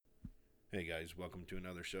Hey guys, welcome to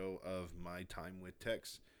another show of My Time with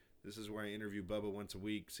Tex. This is where I interview Bubba once a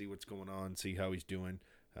week, see what's going on, see how he's doing.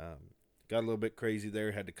 Got a little bit crazy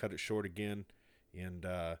there, had to cut it short again, and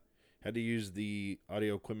had to use the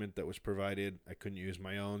audio equipment that was provided. I couldn't use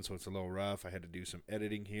my own, so it's a little rough. I had to do some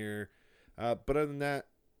editing here. But other than that,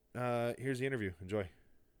 here's the interview. Enjoy.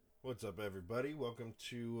 What's up, everybody? Welcome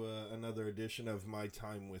to another edition of My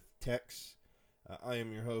Time with Tex. I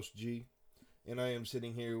am your host, G. And I am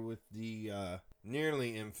sitting here with the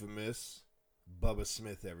nearly infamous Bubba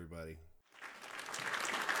Smith, everybody.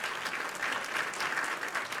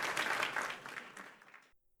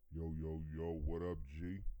 Yo, what up,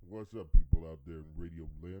 G? What's up, people out there in Radio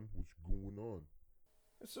Land? What's going on?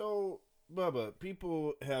 So, Bubba,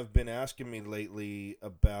 people have been asking me lately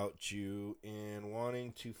about you and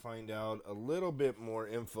wanting to find out a little bit more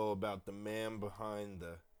info about the man behind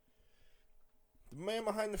the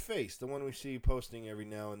face, the one we see posting every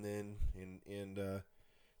now and then in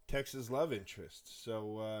Texas love interest.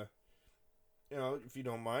 So, if you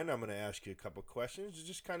don't mind, I'm going to ask you a couple questions to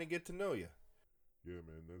just kind of get to know you. Yeah,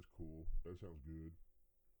 man, that's cool. That sounds good.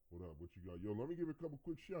 What up? What you got? Yo, let me give a couple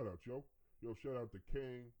quick shout-outs, yo. Yo, shout-out to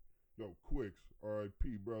Kane. Yo, Quicks,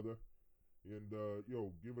 R.I.P., brother. And,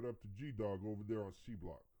 give it up to G-Dog over there on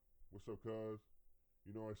C-Block. What's up, cuz?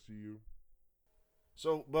 You know I see you.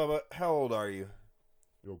 So, Bubba, how old are you?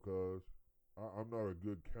 Yo, cuz, I'm not a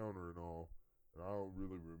good counter and all. And I don't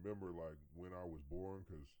really remember, when I was born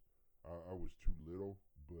because I was too little.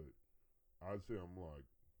 But I'd say I'm,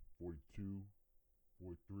 42,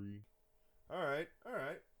 43. All right.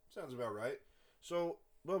 Sounds about right. So,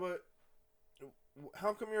 Bubba,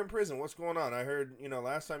 how come you're in prison? What's going on? I heard,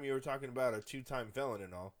 last time you were talking about a 2-time felon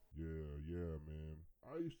and all. Yeah, man.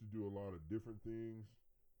 I used to do a lot of different things,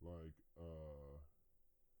 like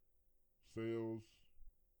sales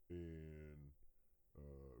and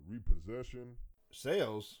repossession.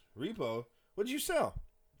 Sales? Repo? What'd you sell?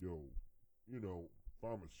 Yo,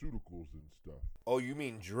 pharmaceuticals and stuff. Oh, you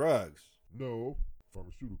mean drugs? No,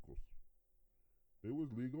 pharmaceuticals. It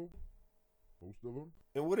was legal, most of them.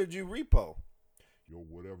 And what did you repo? Yo,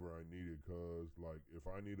 whatever I needed, cuz, if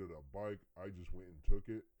I needed a bike, I just went and took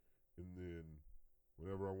it. And then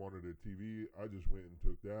whenever I wanted a TV, I just went and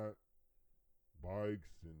took that.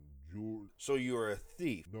 Bikes and jewelry. So you were a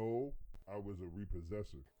thief? No, I was a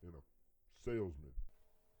repossessor and a salesman.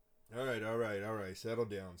 All right. Settle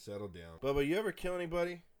down. Bubba, you ever kill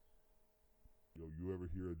anybody? Yo, you ever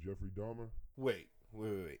hear of Jeffrey Dahmer? Wait.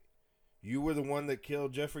 You were the one that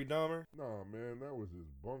killed Jeffrey Dahmer? Nah, man, that was his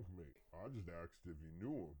bunkmate. I just asked if he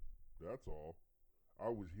knew him. That's all. I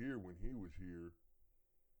was here when he was here.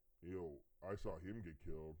 Yo, I saw him get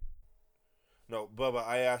killed. No, Bubba,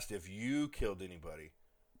 I asked if you killed anybody.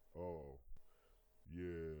 Oh,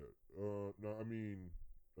 yeah.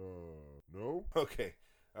 No. Okay.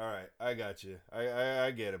 All right. I got you.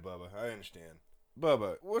 I get it, Bubba. I understand.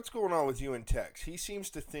 Bubba, what's going on with you and Tex? He seems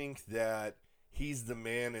to think that he's the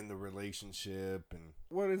man in the relationship, and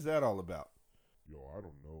what is that all about? Yo, I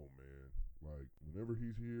don't know, man. Whenever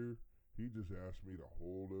he's here, he just asks me to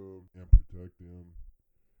hold him and protect him.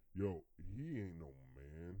 Yo, he ain't no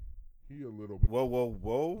man. He a little bit...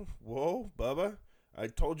 Whoa, Bubba. I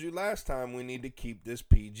told you last time we need to keep this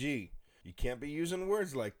PG. You can't be using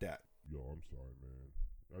words like that. Yo, I'm sorry, man.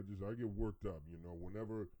 I get worked up,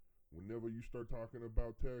 Whenever you start talking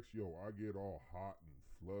about Tex, yo, I get all hot and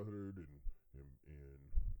fluttered and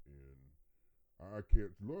I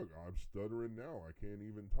can't, look, I'm stuttering now. I can't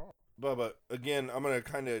even talk. Bubba, again, I'm going to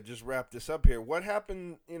kind of just wrap this up here. What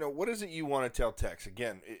happened, what is it you want to tell Tex?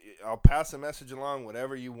 Again, I'll pass the message along,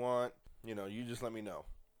 whatever you want. You just let me know.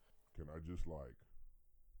 Can I just,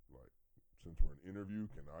 since we're in an interview,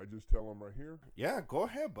 can I just tell him right here? Yeah, go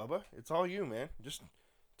ahead, Bubba. It's all you, man. Just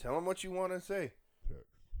tell him what you want to say. Tex,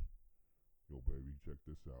 yo, baby, check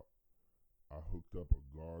this out. I hooked up a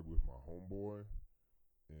guard with my homeboy,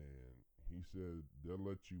 and he said they'll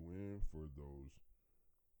let you in for those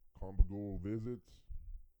conjugal visits.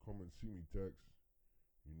 Come and see me, Tex.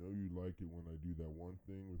 You know you like it when I do that one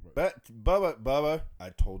thing with my... But, Bubba,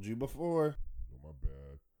 I told you before. No, my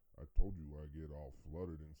bad. I told you I get all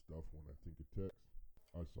fluttered and stuff when I think of Tex.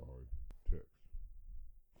 I'm sorry, Tex.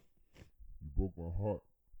 You broke my heart.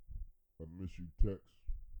 I miss you, Tex.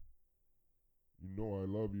 You know I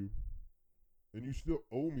love you. And you still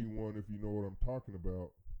owe me one if you know what I'm talking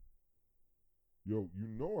about. Yo, you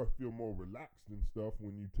know I feel more relaxed and stuff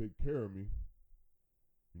when you take care of me.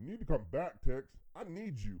 You need to come back, Tex. I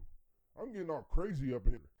need you. I'm getting all crazy up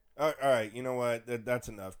in here. All right, you know what? That's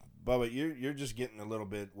enough. Bubba, you're just getting a little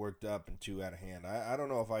bit worked up and too out of hand. I don't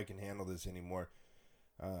know if I can handle this anymore.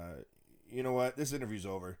 You know what? This interview's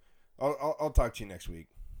over. I'll talk to you next week.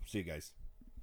 See you guys.